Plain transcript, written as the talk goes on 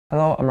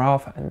Hello, I'm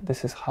Ralph and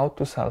this is how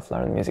to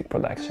self-learn music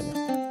production.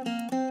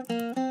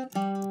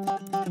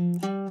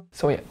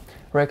 So yeah,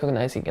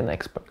 recognizing an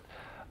expert.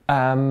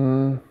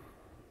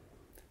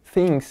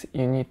 Things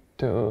you need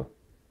to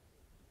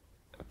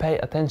pay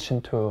attention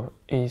to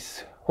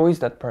is who is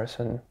that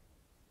person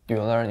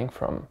you're learning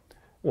from,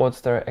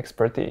 what's their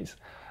expertise.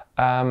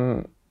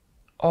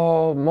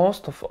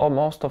 Most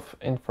of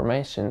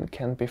information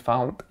can be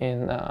found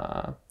in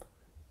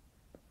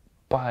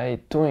by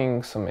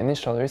doing some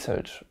initial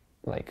research,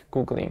 like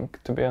Googling,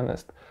 to be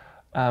honest.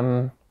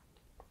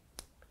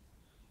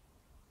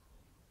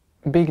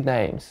 Big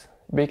names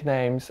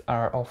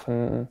are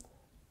often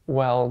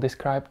well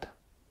described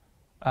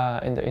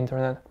in the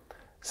internet.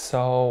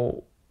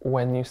 So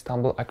when you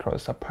stumble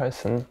across a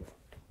person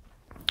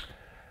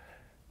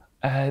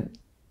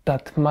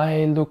that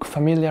might look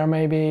familiar,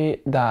 maybe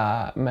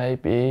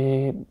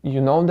you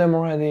know them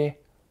already,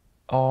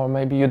 or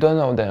maybe you don't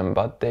know them,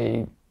 but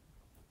they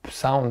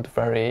sound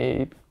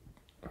very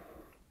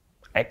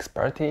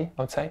experty,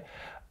 I would say.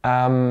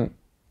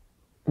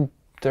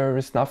 There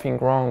is nothing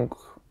wrong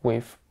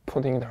with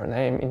putting their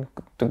name into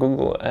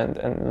Google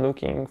and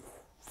looking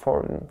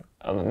for,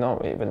 I don't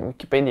know, even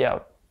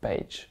Wikipedia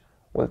page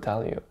will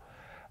tell you.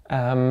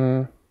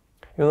 You're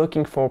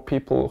looking for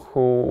people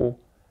who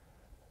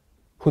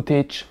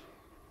teach.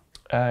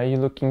 You're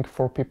looking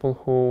for people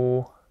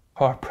who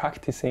are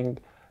practicing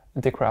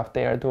the craft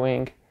they are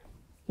doing.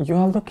 You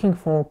are looking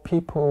for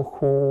people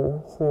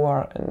who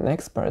are an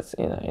experts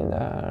in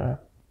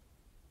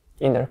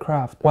their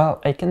craft.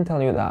 Well, I can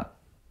tell you that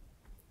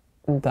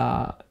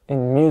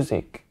in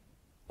music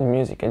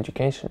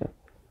education,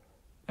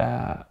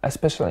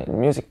 especially in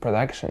music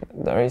production,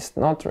 there is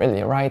not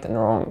really right and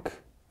wrong.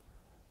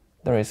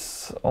 There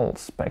is all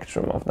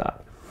spectrum of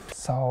that.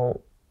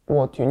 So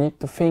what you need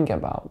to think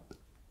about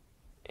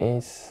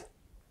is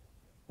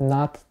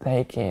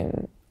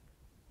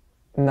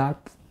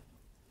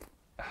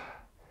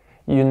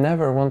you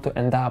never want to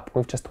end up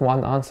with just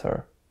one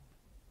answer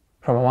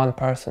from one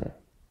person.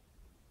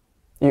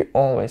 You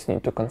always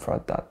need to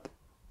confront that.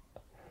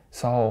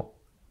 So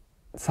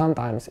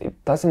sometimes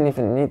it doesn't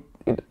even need,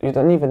 you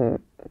don't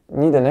even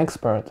need an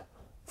expert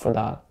for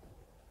that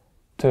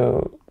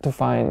to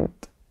find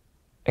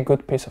a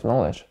good piece of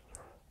knowledge.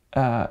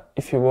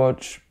 If you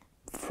watch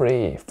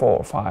 3,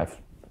 4,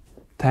 5,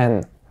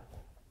 10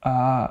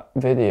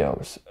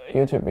 videos,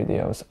 YouTube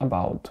videos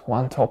about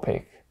one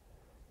topic,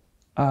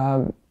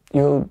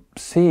 you'll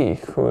see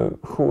who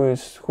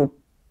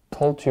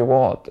told you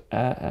what,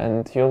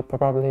 and you'll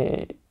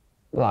probably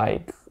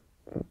like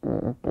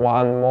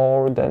one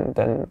more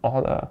than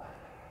other.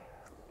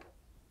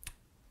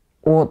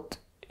 What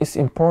is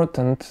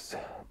important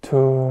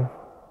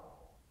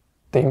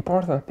the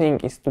important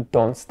thing is to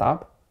don't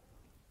stop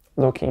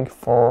looking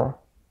for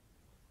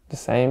the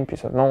same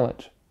piece of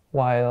knowledge.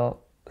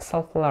 While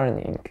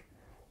self-learning,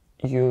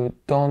 you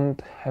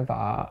don't have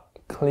a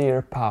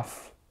clear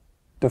path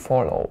to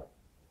follow.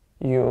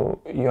 You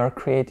are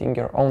creating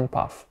your own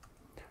path.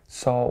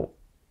 So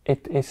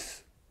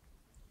it's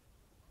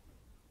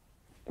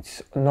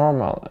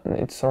normal and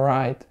it's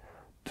alright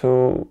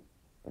to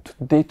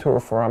detour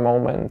for a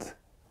moment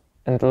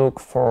and look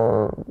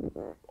for,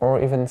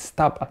 or even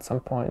stop at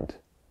some point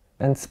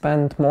and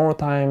spend more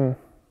time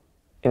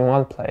in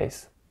one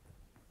place.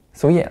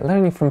 So yeah,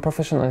 learning from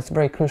professionals is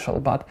very crucial,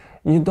 but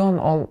you don't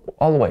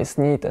always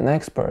need an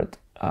expert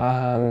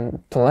to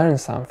learn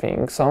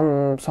something.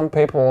 Some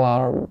people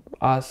are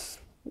as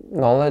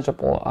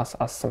knowledgeable as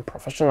some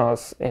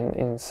professionals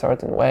in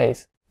certain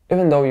ways.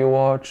 Even though you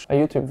watch a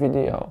YouTube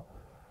video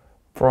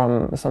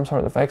from some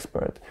sort of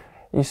expert,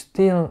 you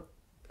still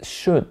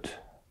should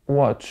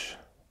watch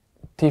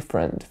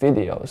different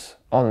videos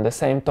on the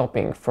same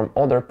topic from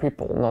other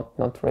people,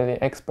 not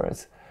really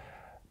experts,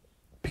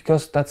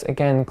 because that's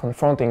again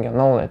confronting your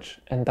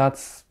knowledge, and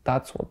that's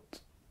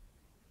what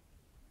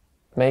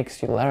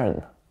makes you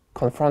learn.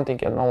 Confronting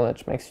your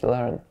knowledge makes you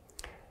learn.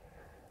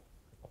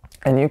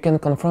 And you can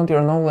confront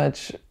your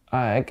knowledge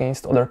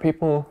against other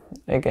people,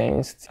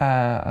 against,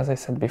 as I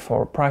said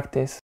before,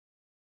 practice.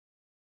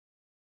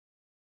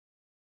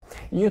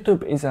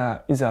 YouTube is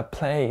a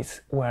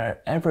place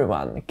where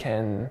everyone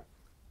can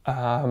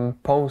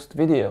post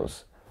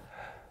videos.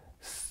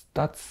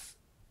 That's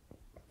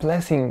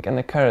blessing and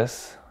a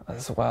curse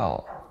as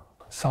well.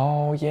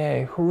 So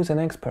yeah, who's an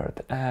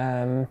expert?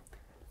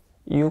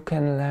 You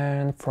can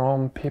learn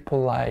from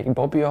people like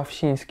Bobby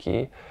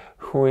Owsiński,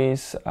 who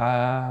is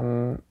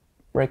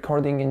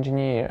recording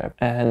engineer,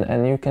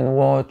 and you can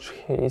watch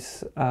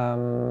his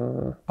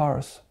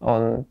course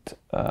on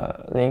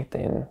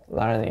LinkedIn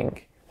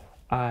Learning.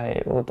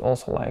 I would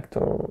also like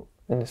to,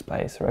 in this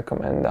place,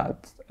 recommend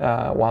that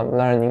one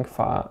learning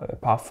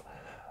path,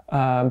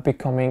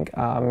 becoming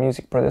a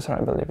music producer,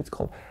 I believe it's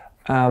called.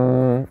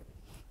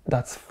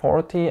 That's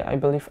 40, I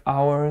believe,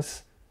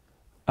 hours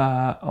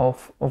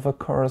of a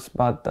course,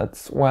 but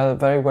that's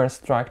very well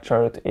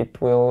structured.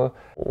 It will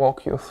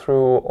walk you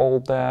through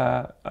all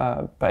the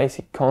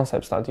basic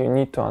concepts that you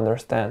need to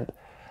understand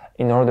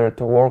in order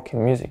to work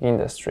in music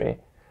industry.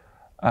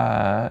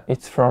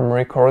 It's from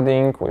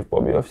recording with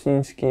Bobby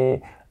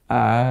Owsinski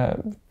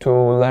to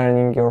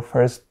learning your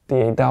first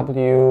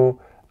DAW,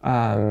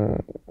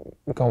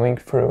 going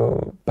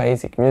through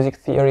basic music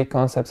theory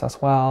concepts as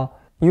well.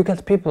 You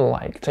get people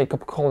like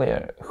Jacob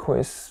Collier, who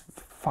is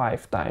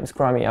 5 times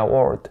Grammy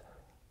Award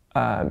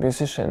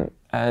musician,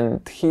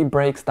 and he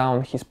breaks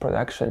down his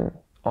production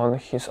on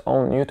his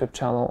own YouTube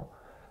channel,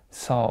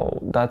 so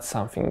that's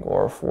something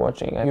worth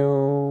watching.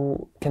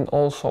 You can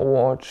also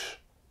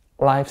watch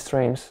live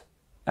streams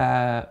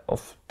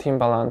of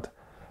Timbaland,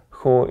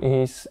 who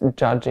is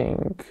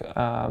judging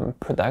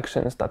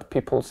productions that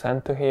people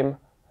send to him,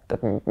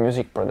 that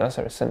music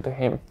producers send to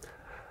him.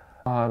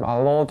 A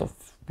lot of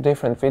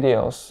different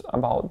videos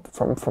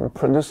from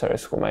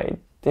producers who made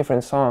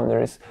different songs.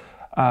 There is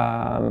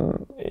a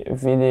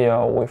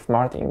video with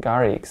Martin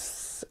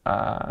Garrix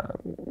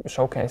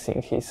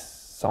showcasing his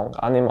song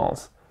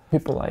Animals.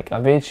 People like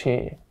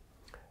Avicii,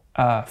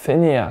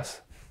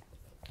 Phineas,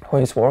 who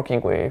is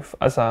working with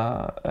as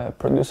a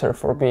producer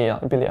for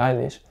Billie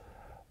Eilish.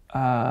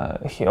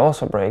 He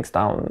also breaks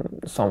down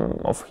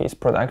some of his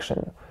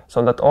production,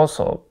 so that's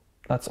also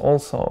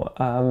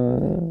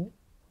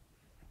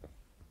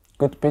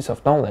good piece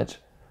of knowledge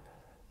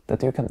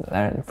that you can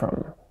learn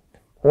from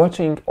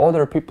watching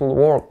other people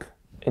work.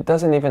 It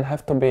doesn't even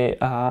have to be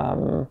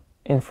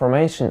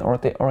information or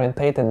the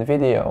orientated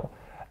video.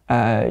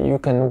 You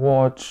can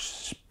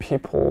watch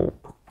people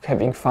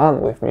having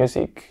fun with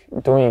music,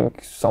 doing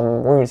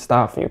some weird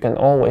stuff. You can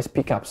always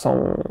pick up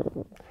some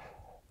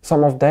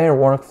of their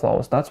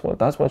workflows. That's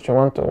what you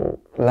want to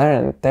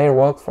learn, their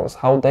workflows,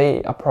 how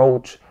they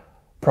approach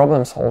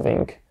problem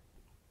solving.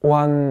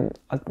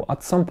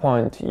 At some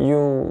point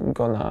you're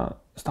gonna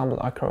stumble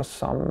across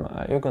some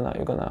you're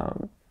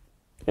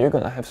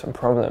gonna have some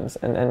problems,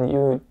 and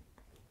you're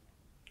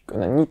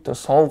gonna need to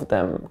solve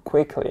them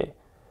quickly,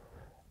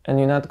 and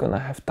you're not gonna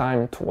have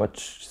time to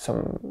watch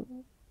some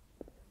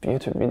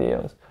YouTube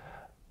videos.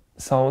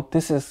 So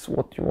this is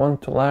what you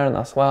want to learn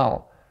as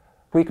well,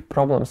 quick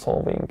problem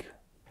solving.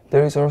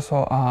 There is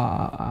also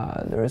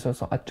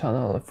a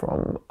channel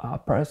from a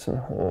person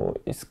who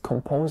is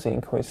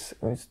composing, who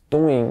is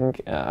doing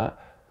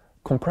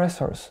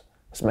compressors,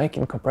 is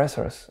making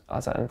compressors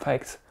as an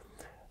effects,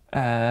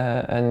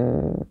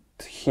 and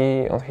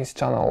he on his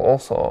channel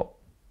also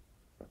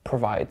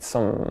provides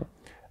some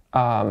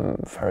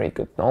very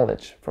good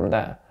knowledge from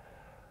there.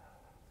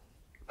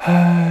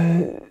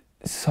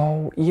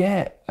 So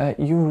yeah,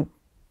 you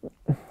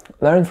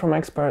learn from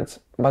experts,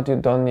 but you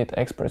don't need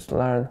experts to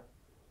learn.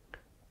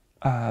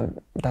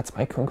 That's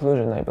my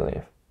conclusion, I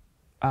believe.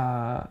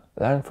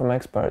 Learn from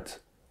experts.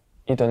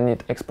 You don't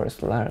need experts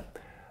to learn,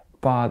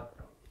 but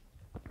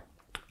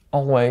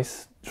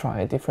always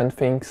try different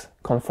things,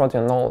 confront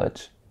your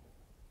knowledge,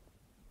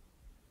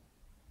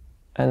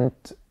 and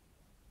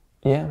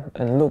yeah,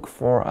 and look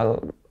for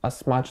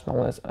as much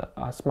knowledge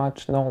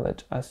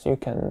as you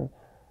can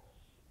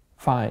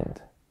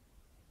find,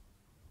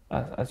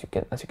 as you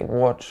can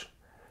watch.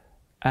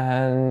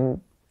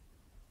 And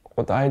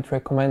what I'd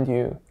recommend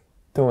you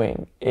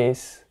doing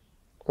is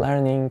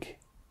learning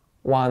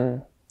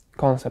one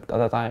concept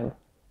at a time,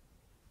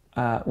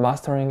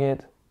 mastering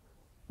it,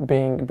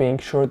 being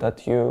sure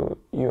that you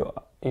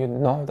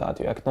know that,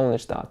 you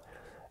acknowledge that,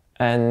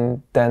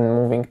 and then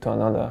moving to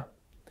another.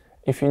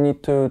 If you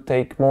need to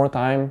take more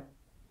time,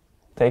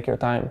 take your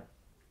time.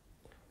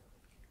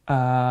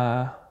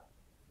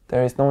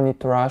 There is no need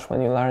to rush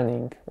when you're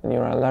learning. When you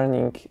are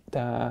learning,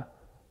 the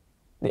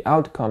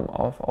outcome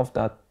of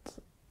that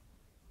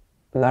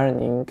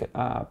learning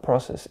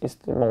process is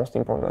the most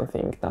important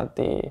thing, not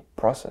the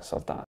process of that.